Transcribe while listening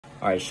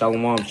All right,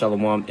 shalom,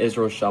 shalom,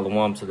 Israel,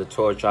 shalom to the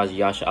Torah tribes of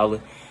Yasha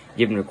Allah,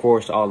 giving the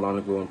chorus to all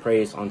honor, glory, and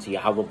praise unto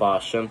Yahweh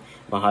Ba'ashem,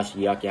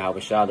 Mahashiach Yahweh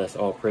Shah. That's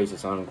all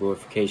praises, honor, and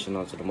glorification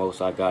unto the Most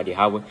High God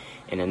Yahweh.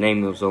 In the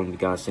name of His only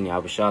begotten Son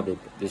Yahweh Shah,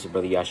 this is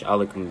Brother Yasha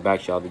Allah coming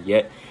back to y'all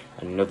yet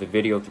another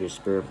video through the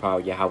spirit and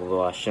power of Yahweh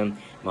Ba'ashem,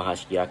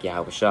 Mahashiach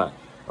Yahweh Shah.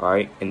 All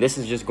right, and this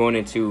is just going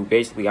into,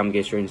 basically, I'm going to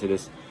get straight into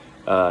this.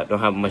 Don't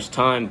have much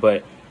time,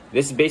 but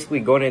this is basically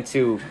going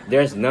into,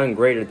 there's none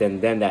greater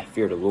than them that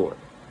fear the Lord,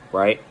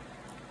 right?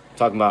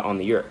 Talking about on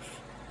the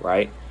earth,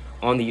 right?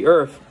 On the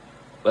earth,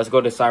 let's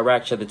go to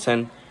Sirach chapter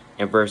 10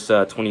 and verse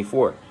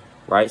 24,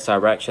 right?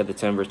 Sirach chapter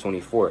 10 verse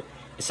 24.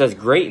 It says,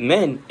 great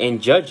men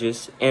and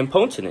judges and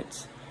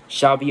potentates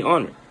shall be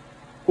honored.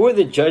 Who are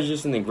the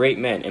judges and the great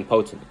men and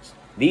potentates?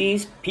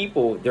 These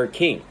people, they're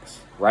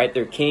kings, right?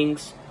 They're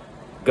kings,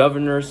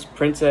 governors,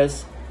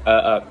 princess,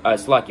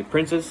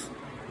 princes,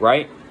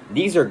 right?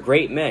 These are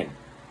great men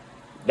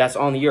that's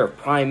on the earth,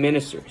 prime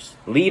ministers,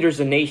 leaders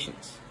of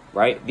nations,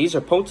 right? These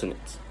are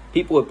potentates,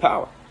 people with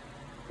power,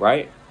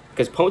 right?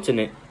 Because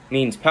potentate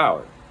means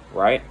power,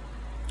 right?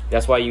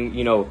 That's why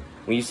you know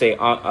when you say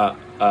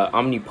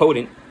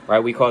omnipotent, right?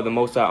 We call the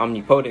Most High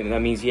omnipotent, and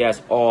that means He has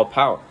all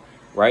power,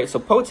 right? So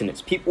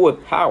potentates, people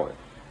with power,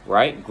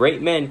 right? Great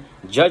men,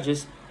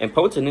 judges, and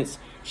potentates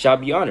shall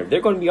be honored.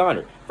 They're going to be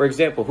honored. For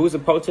example, who's a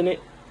potentate?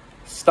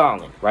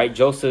 Stalin, right?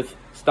 Joseph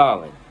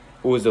Stalin,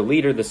 who was the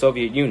leader of the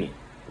Soviet Union,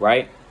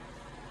 right?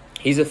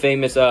 He's a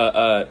famous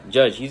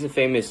judge. He's a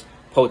famous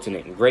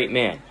potentate, great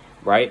man,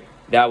 right?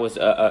 That was,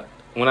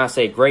 when I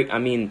say great, I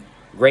mean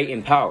great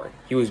in power.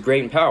 He was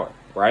great in power,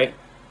 right?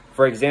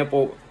 For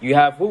example, you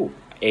have who?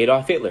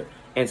 Adolf Hitler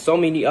and so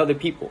many other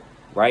people,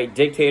 right?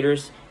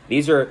 Dictators.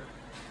 These are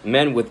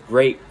men with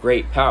great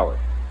power,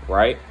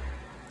 right?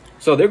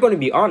 So they're going to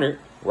be honored,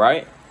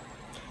 right?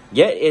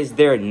 Yet is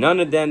there none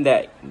of them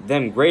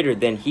greater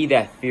than he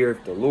that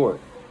feareth the Lord,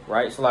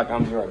 right? So like,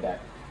 I'm be right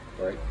back,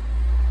 right?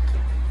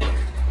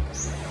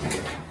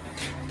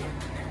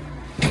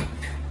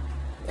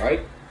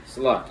 Right?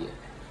 Salakia.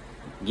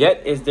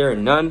 Yet is there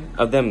none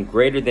of them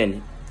greater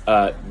than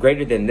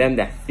them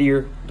that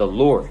fear the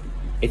Lord.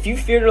 If you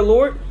fear the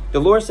Lord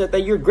said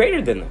that you're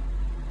greater than them,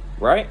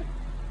 right?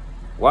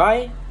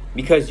 Why?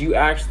 Because you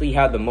actually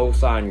have the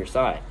Most High on your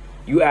side.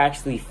 You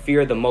actually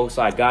fear the Most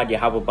High God,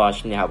 Yahweh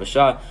Ba'ashem Yahweh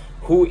Shah,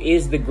 who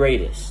is the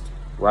greatest,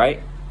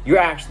 right? You're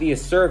actually a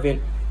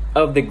servant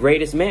of the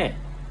greatest man,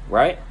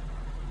 right?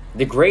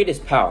 The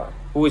greatest power,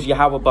 who is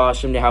Yahweh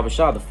Ba'ashem Yahweh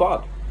Shah, the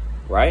Father,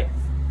 right?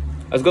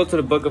 Let's go to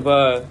the book of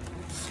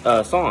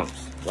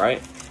Psalms,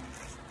 right?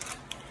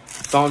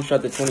 Psalms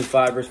chapter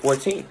 25, verse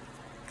 14.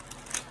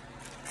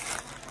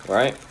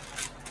 Right?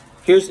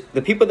 Here's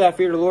the people that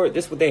fear the Lord.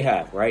 This is what they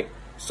have, right?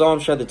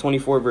 Psalms chapter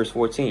 24, verse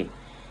 14.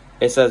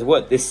 It says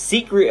what? The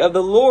secret of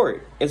the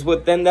Lord is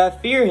with them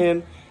that fear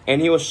Him,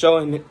 and He will show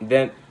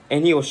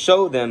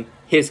them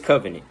His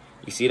covenant.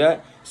 You see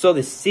that? So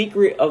the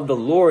secret of the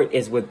Lord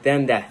is with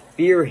them that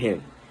fear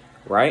Him,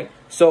 right?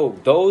 So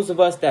those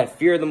of us that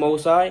fear the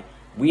Most High,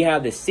 we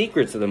have the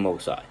secrets of the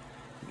Most High.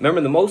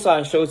 Remember, the Most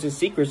High shows His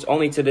secrets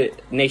only to the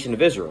nation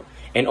of Israel.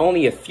 And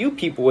only a few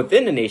people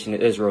within the nation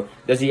of Israel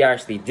does He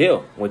actually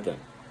deal with them,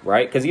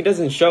 right? Because He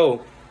doesn't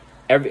show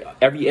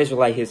every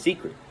Israelite His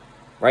secret,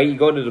 right? You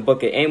go to the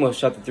book of Amos,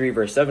 chapter 3,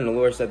 verse 7. The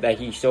Lord said that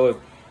He showed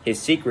His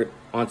secret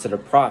unto the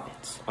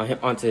prophets,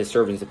 unto His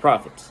servants, the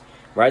prophets,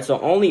 right? So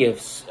only a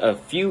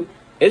few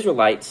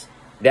Israelites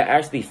that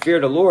actually fear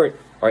the Lord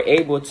are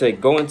able to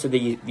go into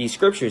these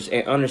scriptures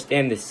and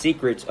understand the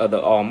secrets of the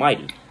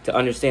Almighty, to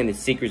understand the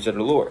secrets of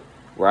the Lord,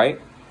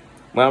 right?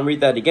 When I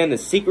read that again, the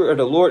secret of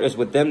the Lord is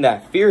with them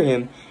that fear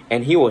Him,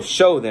 and He will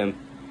show them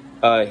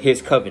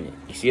His covenant.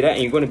 You see that?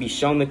 And you're going to be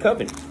shown the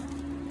covenant,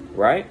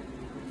 right?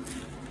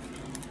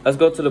 Let's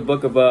go to the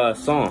book of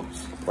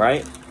Psalms,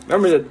 right?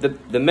 Remember,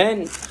 the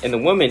men and the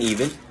women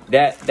even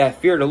that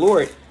fear the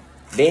Lord,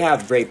 they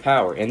have great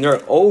power, and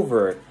they're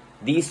over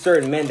these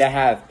certain men that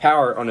have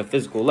power on a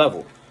physical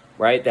level,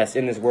 right? That's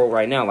in this world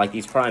right now, like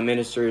these prime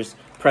ministers,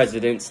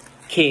 presidents,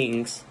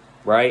 kings,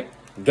 right?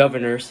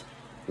 Governors.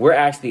 We're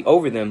actually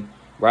over them,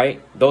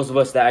 right? Those of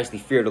us that actually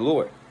fear the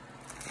Lord,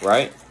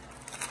 right?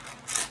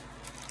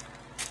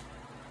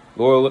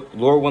 Lord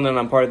willing,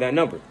 I'm part of that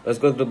number. Let's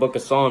go to the book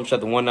of Psalms,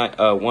 chapter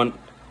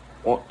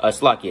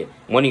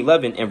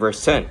 111 and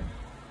verse 10,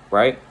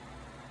 right? It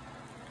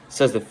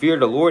says, the fear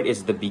of the Lord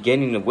is the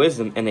beginning of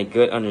wisdom, and a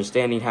good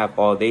understanding have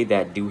all they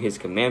that do His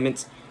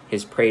commandments.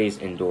 His praise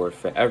endureth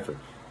forever.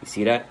 You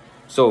see that?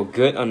 So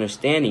good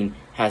understanding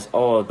has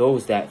all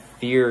those that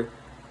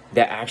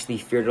actually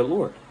fear the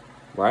Lord,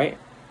 right?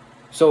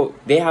 So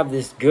they have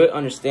this good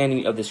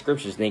understanding of the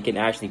scriptures. They can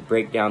actually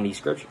break down these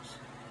scriptures,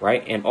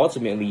 right? And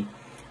ultimately,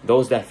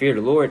 those that fear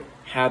the Lord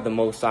have the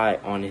Most High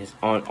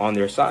on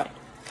their side,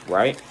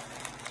 right?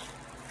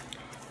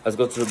 Let's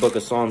go to the book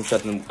of Psalms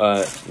chapter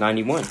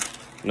 91.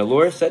 And the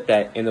Lord said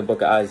that in the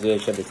book of Isaiah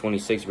chapter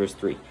 26 verse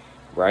 3,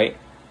 right?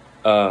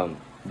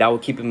 That will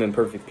keep him in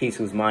perfect peace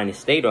whose mind is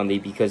stayed on thee,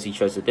 because he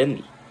trusted in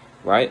thee,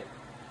 right?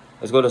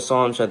 Let's go to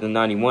Psalm chapter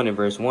 91 and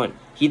verse 1.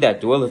 He that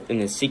dwelleth in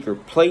the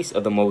secret place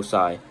of the Most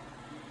High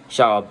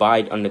shall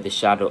abide under the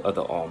shadow of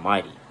the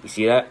Almighty. You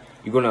see that?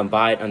 You're going to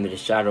abide under the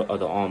shadow of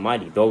the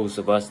Almighty, those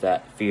of us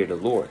that fear the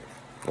Lord,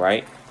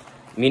 right?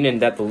 Meaning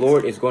that the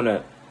Lord is going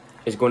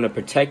to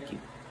protect you,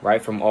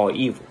 right, from all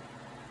evil,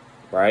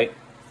 right?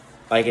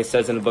 Like it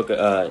says in the book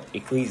of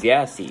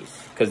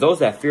Ecclesiastes, because those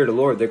that fear the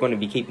Lord, they're going to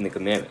be keeping the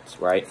commandments,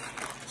 right?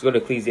 Let's go to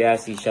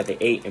Ecclesiastes chapter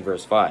 8 and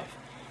verse 5.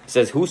 It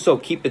says, whoso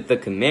keepeth the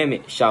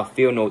commandment shall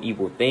feel no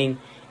evil thing,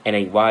 and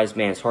a wise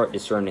man's heart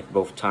discerneth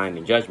both time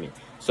and judgment.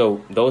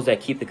 So those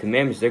that keep the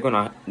commandments, they're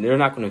not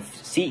going to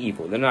see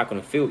evil. They're not going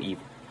to feel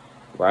evil,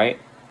 right?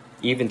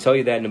 You even tell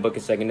you that in the book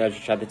of 2 Ezra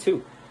chapter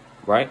 2,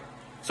 right?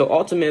 So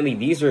ultimately,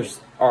 these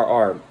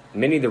are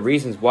many of the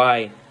reasons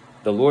why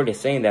the Lord is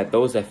saying that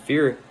those that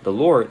fear the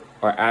Lord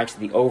are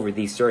actually over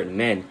these certain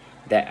men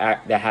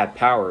that have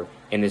power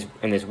in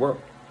this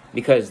world.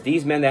 Because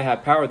these men that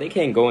have power, they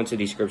can't go into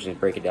these scriptures and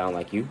break it down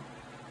like you.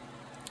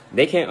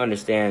 They can't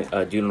understand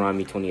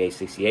Deuteronomy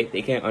 28:68.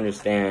 They can't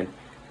understand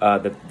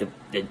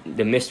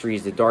the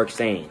mysteries, the dark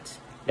sayings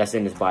that's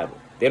in this Bible.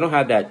 They don't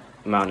have that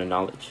amount of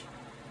knowledge,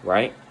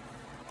 right?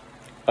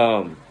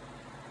 And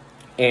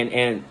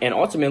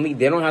ultimately,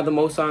 they don't have the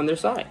Most High on their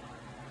side,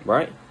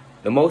 right?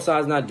 The Most High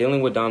is not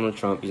dealing with Donald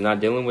Trump. He's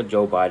not dealing with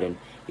Joe Biden.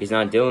 He's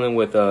not dealing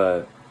with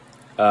the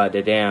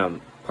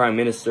damn Prime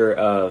Minister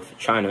of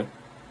China,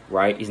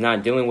 right? He's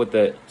not dealing with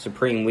the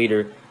Supreme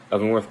Leader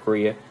of North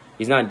Korea.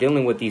 He's not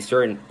dealing with these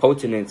certain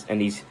potentates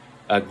and these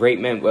great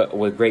men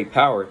with great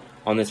power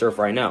on this earth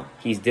right now.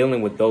 He's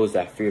dealing with those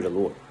that fear the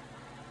Lord,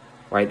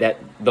 right?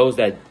 Those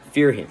that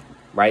fear Him,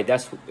 right?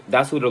 That's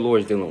who the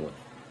Lord is dealing with,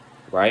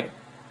 right?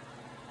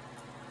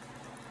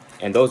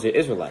 And those are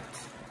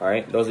Israelites, all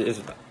right? Those are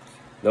Israelites.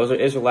 Those are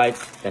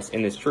Israelites that's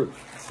in this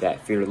truth,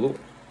 that fear the Lord,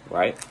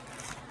 right?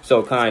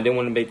 So, I didn't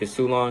want to make this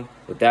too long.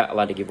 With that, I'd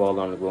like to give all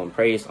honor, glory, and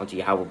praise unto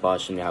Yahweh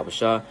Ba'ashem Yahweh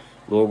Shah.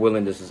 Lord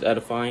willing, this is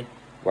edifying,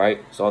 right?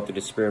 It's all through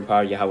the spirit and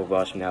power of Yahweh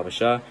Ba'ashem Yahweh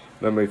Shah.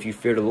 Remember, if you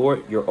fear the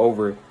Lord, you're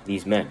over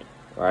these men,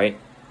 right?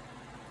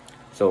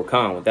 So,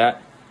 with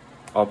that,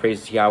 all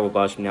praise to Yahweh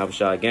Ba'ashem Yahweh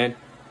Shah again.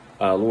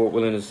 Lord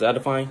willing, this is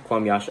edifying.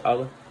 Kwam Yasha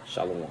Allah.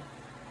 Shalom.